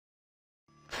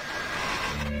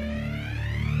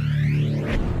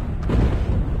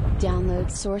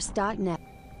DownloadSource.net.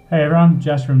 Hey everyone,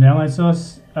 Josh from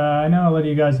DownloadSource. I know a lot of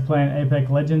you guys are playing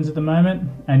Apex Legends at the moment,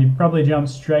 and you've probably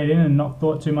jumped straight in and not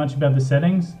thought too much about the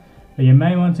settings, but you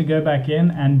may want to go back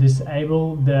in and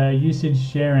disable the usage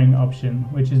sharing option,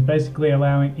 which is basically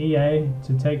allowing EA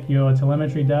to take your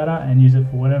telemetry data and use it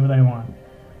for whatever they want.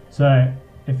 So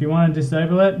if you want to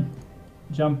disable it,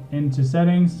 jump into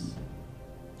settings,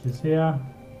 which is here.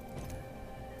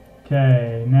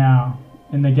 Okay, now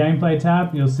in the gameplay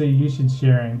tab, you'll see usage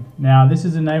sharing. Now this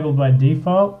is enabled by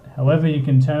default, however you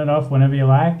can turn it off whenever you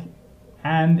like,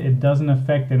 and it doesn't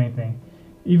affect anything.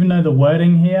 Even though the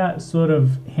wording here sort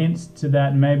of hints to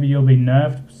that maybe you'll be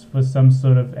nerfed for some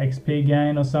sort of XP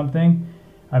gain or something.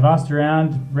 I've asked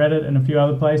around Reddit and a few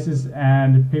other places,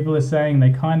 and people are saying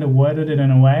they kind of worded it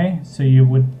in a way so you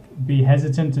would be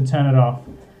hesitant to turn it off.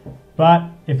 But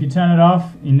if you turn it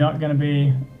off, you're not going to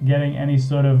be getting any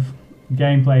sort of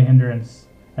gameplay hindrance,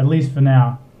 at least for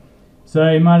now.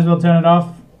 So you might as well turn it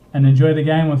off and enjoy the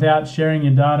game without sharing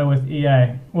your data with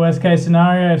EA. Worst case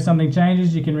scenario, if something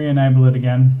changes, you can re-enable it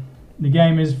again. The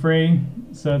game is free,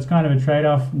 so it's kind of a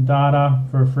trade-off, data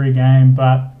for a free game,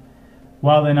 but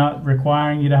while they're not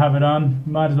requiring you to have it on,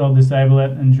 you might as well disable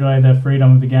it, enjoy the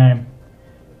freedom of the game.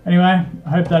 Anyway, I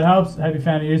hope that helps, I hope you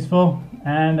found it useful,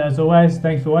 and as always,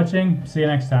 thanks for watching, see you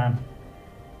next time.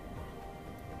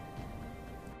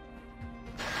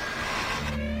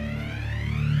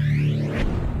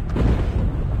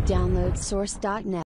 DownloadSource.net.